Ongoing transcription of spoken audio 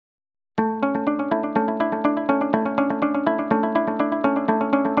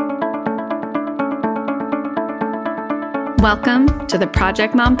Welcome to the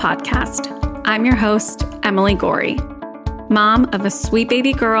Project Mom Podcast. I'm your host, Emily Gorey, mom of a sweet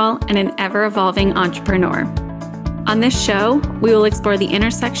baby girl and an ever-evolving entrepreneur. On this show, we will explore the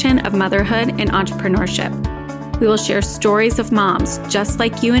intersection of motherhood and entrepreneurship. We will share stories of moms just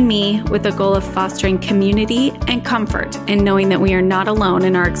like you and me with the goal of fostering community and comfort in knowing that we are not alone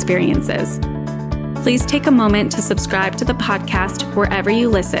in our experiences. Please take a moment to subscribe to the podcast wherever you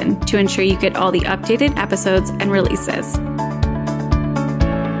listen to ensure you get all the updated episodes and releases.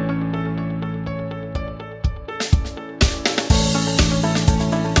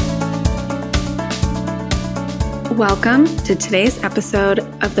 Welcome to today's episode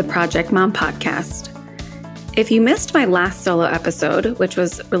of the Project Mom Podcast. If you missed my last solo episode, which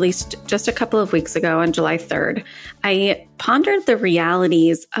was released just a couple of weeks ago on July 3rd, I pondered the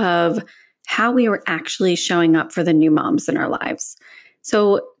realities of how we were actually showing up for the new moms in our lives.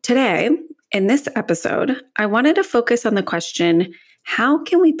 So today, in this episode, I wanted to focus on the question, how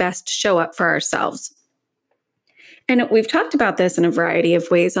can we best show up for ourselves? And we've talked about this in a variety of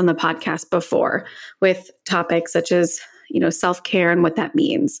ways on the podcast before with topics such as, self-care and what that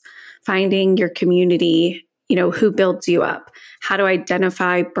means, finding your community, who builds you up, how to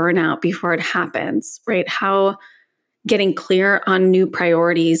identify burnout before it happens, right? How getting clear on new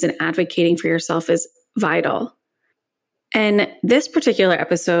priorities and advocating for yourself is vital. And this particular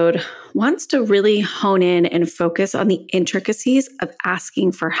episode wants to really hone in and focus on the intricacies of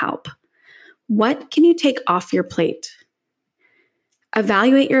asking for help. What can you take off your plate?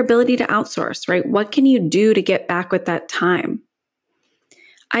 Evaluate your ability to outsource, right? What can you do to get back with that time?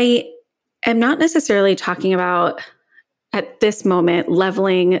 I am not necessarily talking about at this moment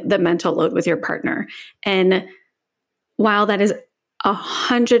leveling the mental load with your partner. And while that is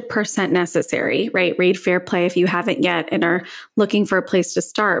 100% necessary, right? Read Fair Play if you haven't yet and are looking for a place to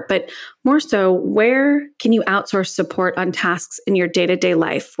start. But more so, where can you outsource support on tasks in your day-to-day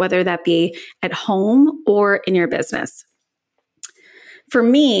life, whether that be at home or in your business? For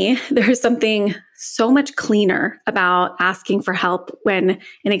me, there's something so much cleaner about asking for help when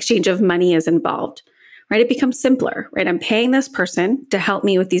an exchange of money is involved, right? It becomes simpler, right? I'm paying this person to help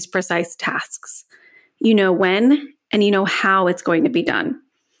me with these precise tasks. You know when and you know how it's going to be done.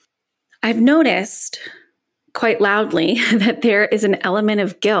 I've noticed quite loudly that there is an element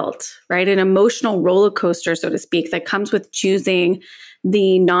of guilt, right? An emotional roller coaster, so to speak, that comes with choosing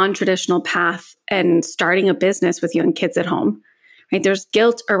the non-traditional path and starting a business with young kids at home, right? There's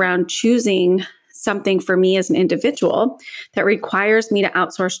guilt around choosing something for me as an individual that requires me to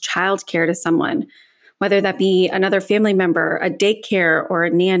outsource childcare to someone, whether that be another family member, a daycare, or a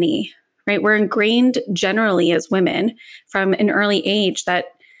nanny. Right? We're ingrained generally as women from an early age that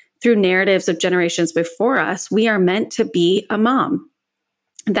through narratives of generations before us, we are meant to be a mom.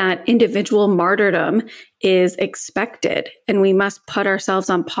 That individual martyrdom is expected, and we must put ourselves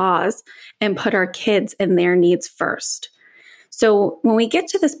on pause and put our kids and their needs first. So when we get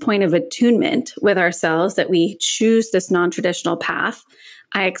to this point of attunement with ourselves, that we choose this non-traditional path,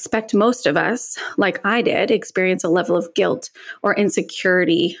 I expect most of us, like I did, experience a level of guilt or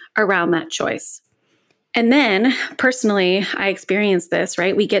insecurity around that choice. And then personally, I experienced this,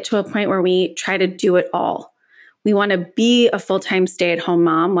 right? We get to a point where we try to do it all. We want to be a full-time stay-at-home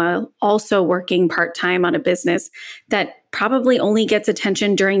mom while also working part-time on a business that probably only gets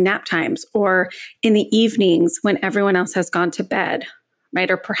attention during nap times or in the evenings when everyone else has gone to bed, right?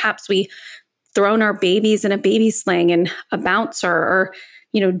 Or perhaps we thrown our babies in a baby sling and a bouncer, or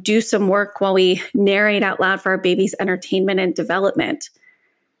do some work while we narrate out loud for our baby's entertainment and development.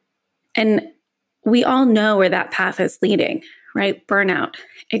 And we all know where that path is leading, right? Burnout,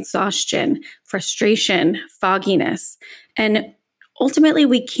 exhaustion, frustration, fogginess. And ultimately,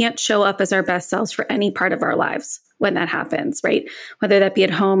 we can't show up as our best selves for any part of our lives when that happens, right? Whether that be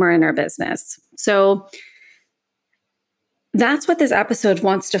at home or in our business. So that's what this episode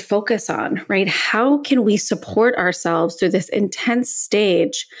wants to focus on, right? How can we support ourselves through this intense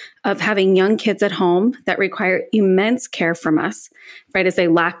stage of having young kids at home that require immense care from us, right? As they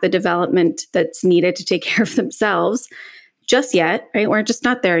lack the development that's needed to take care of themselves just yet, right? We're just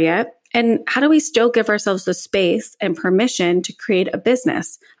not there yet. And how do we still give ourselves the space and permission to create a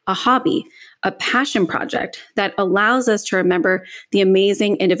business, a hobby, a passion project that allows us to remember the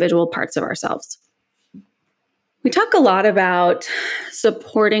amazing individual parts of ourselves? We talk a lot about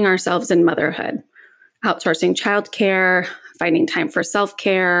supporting ourselves in motherhood, outsourcing childcare, finding time for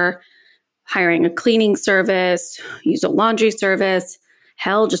self-care, hiring a cleaning service, use a laundry service,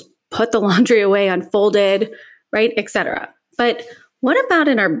 hell, just put the laundry away unfolded, right, etc. But what about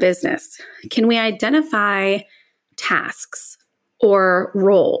in our business? Can we identify tasks or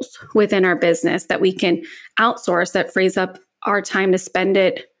roles within our business that we can outsource that frees up our time to spend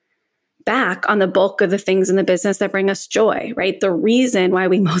it back on the bulk of the things in the business that bring us joy, right? The reason why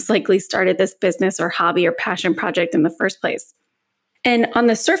we most likely started this business or hobby or passion project in the first place. And on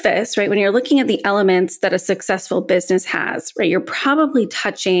the surface, right, when you're looking at the elements that a successful business has, right, you're probably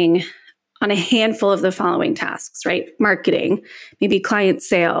touching on a handful of the following tasks, right? Marketing, maybe client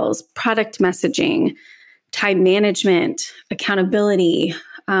sales, product messaging, time management, accountability,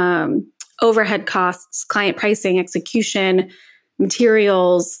 overhead costs, client pricing, execution,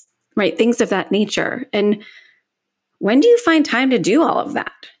 materials, right? Things of that nature. And when do you find time to do all of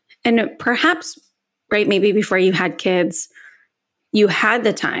that? And perhaps, right, maybe before you had kids, you had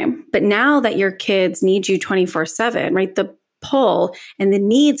the time, but now that your kids need you 24/7, right? The pull and the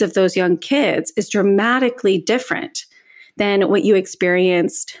needs of those young kids is dramatically different than what you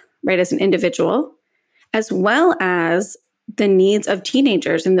experienced, right, as an individual, as well as the needs of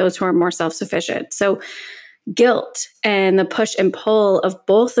teenagers and those who are more self-sufficient. So guilt and the push and pull of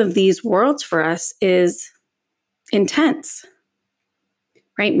both of these worlds for us is intense,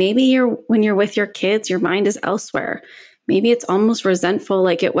 right? Maybe when you're with your kids, your mind is elsewhere. Maybe it's almost resentful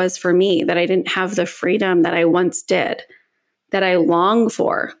like it was for me that I didn't have the freedom that I once did, that I long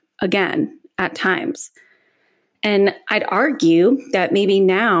for again at times. And I'd argue that maybe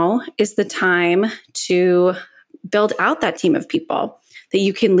now is the time to build out that team of people that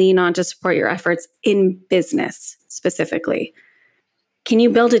you can lean on to support your efforts in business specifically. Can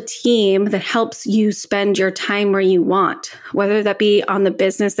you build a team that helps you spend your time where you want, whether that be on the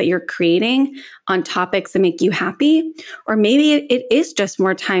business that you're creating, on topics that make you happy, or maybe it is just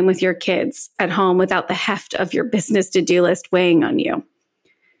more time with your kids at home without the heft of your business to-do list weighing on you,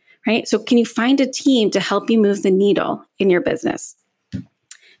 right? So can you find a team to help you move the needle in your business?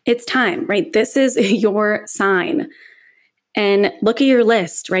 It's time, right? This is your sign. And look at your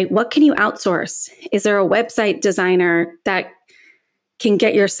list, right? What can you outsource? Is there a website designer that can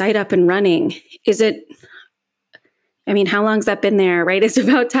get your site up and running? How long's that been there, right? It's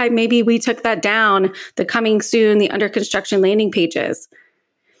about time maybe we took that down, the coming soon, the under construction landing pages.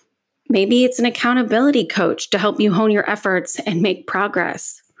 Maybe it's an accountability coach to help you hone your efforts and make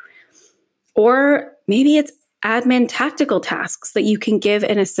progress. Or maybe it's admin tactical tasks that you can give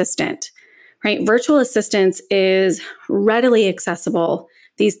an assistant, right? Virtual assistance is readily accessible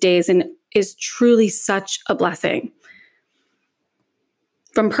these days and is truly such a blessing.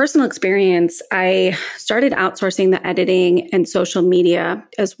 From personal experience, I started outsourcing the editing and social media,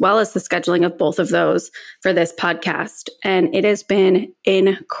 as well as the scheduling of both of those for this podcast. And it has been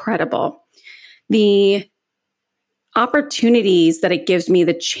incredible. The opportunities that it gives me,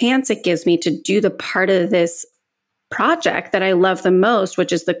 the chance it gives me to do the part of this project that I love the most,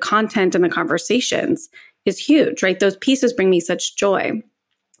 which is the content and the conversations, is huge, right? Those pieces bring me such joy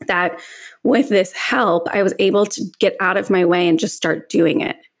that with this help, I was able to get out of my way and just start doing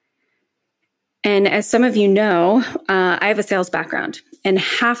it. And as some of you know, I have a sales background, and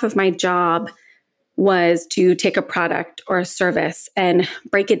half of my job was to take a product or a service and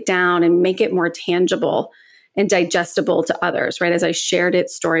break it down and make it more tangible and digestible to others, right? As I shared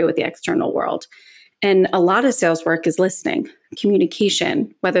its story with the external world. And a lot of sales work is listening,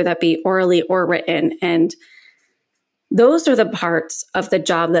 communication, whether that be orally or written. And those are the parts of the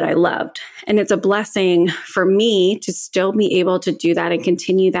job that I loved. And it's a blessing for me to still be able to do that and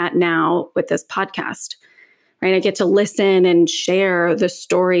continue that now with this podcast, right? I get to listen and share the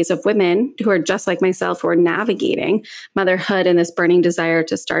stories of women who are just like myself, who are navigating motherhood and this burning desire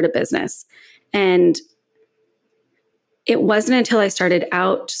to start a business. And it wasn't until I started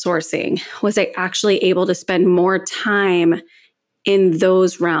outsourcing was I actually able to spend more time in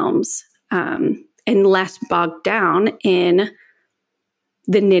those realms, and less bogged down in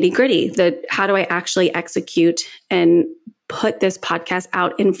the nitty gritty, how do I actually execute and put this podcast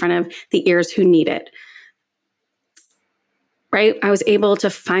out in front of the ears who need it, right? I was able to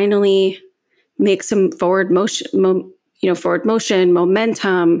finally make some forward motion,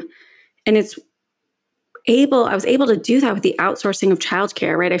 momentum. And I was able to do that with the outsourcing of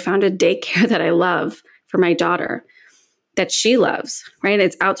childcare, right? I found a daycare that I love for my daughter that she loves, right?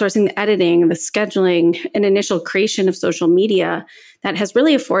 It's outsourcing the editing, the scheduling, and initial creation of social media that has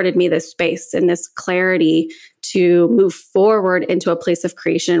really afforded me this space and this clarity to move forward into a place of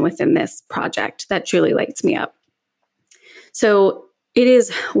creation within this project that truly lights me up. So it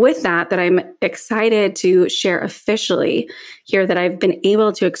is with that I'm excited to share officially here that I've been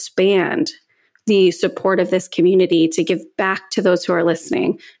able to expand the support of this community to give back to those who are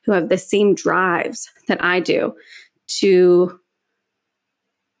listening, who have the same drives that I do, to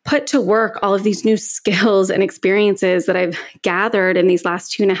put to work all of these new skills and experiences that I've gathered in these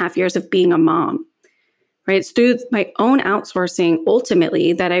last 2.5 years of being a mom, right? It's through my own outsourcing,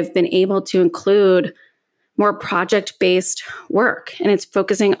 ultimately, that I've been able to include more project-based work. And it's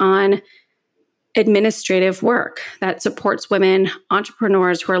focusing on administrative work that supports women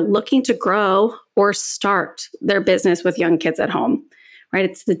entrepreneurs who are looking to grow or start their business with young kids at home, right?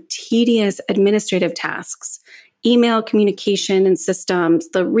 It's the tedious administrative tasks, email communication and systems,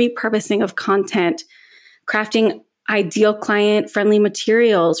 the repurposing of content, crafting ideal client-friendly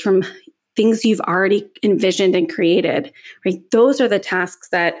materials from things you've already envisioned and created, right? Those are the tasks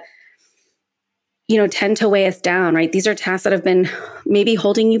that tend to weigh us down, right? These are tasks that have been maybe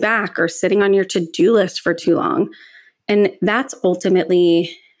holding you back or sitting on your to-do list for too long. And that's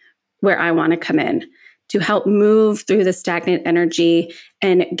ultimately where I want to come in, to help move through the stagnant energy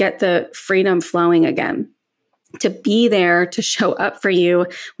and get the freedom flowing again, to be there to show up for you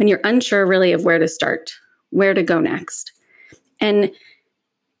when you're unsure really of where to start, where to go next. And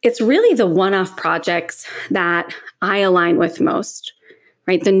it's really the one-off projects that I align with most,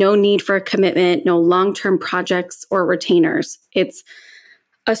 right? The no need for a commitment, no long-term projects or retainers. It's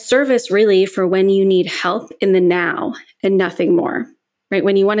a service really for when you need help in the now and nothing more, right?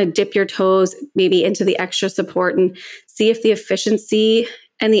 When you want to dip your toes maybe into the extra support and see if the efficiency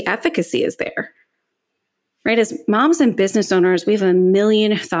and the efficacy is there, right? As moms and business owners, we have a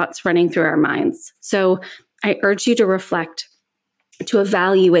million thoughts running through our minds. So I urge you to reflect, to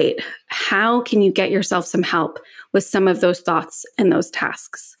evaluate how can you get yourself some help with some of those thoughts and those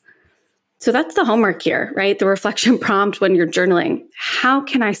tasks. So that's the homework here, right? The reflection prompt when you're journaling. How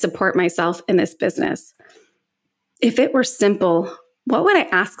can I support myself in this business? If it were simple, what would I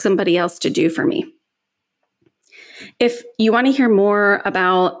ask somebody else to do for me? If you want to hear more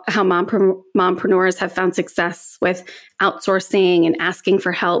about how mompreneurs have found success with outsourcing and asking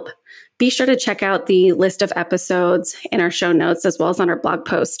for help, be sure to check out the list of episodes in our show notes, as well as on our blog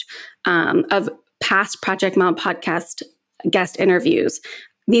post of past Project Mom podcast guest interviews.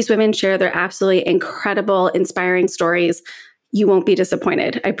 These women share their absolutely incredible, inspiring stories. You won't be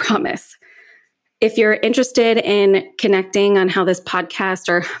disappointed, I promise. If you're interested in connecting on how this podcast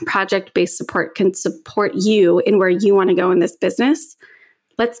or project-based support can support you in where you want to go in this business,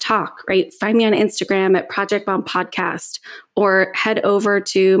 let's talk, right? Find me on Instagram at Project Mom Podcast, or head over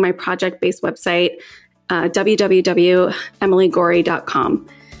to my project-based website, www.emilygorey.com.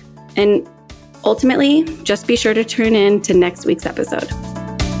 And ultimately, just be sure to tune in to next week's episode.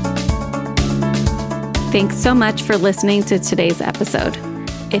 Thanks so much for listening to today's episode.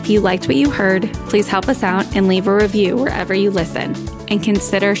 If you liked what you heard, please help us out and leave a review wherever you listen, and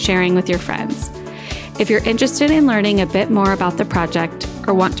consider sharing with your friends. If you're interested in learning a bit more about the project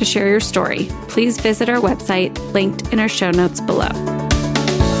or want to share your story, please visit our website linked in our show notes below.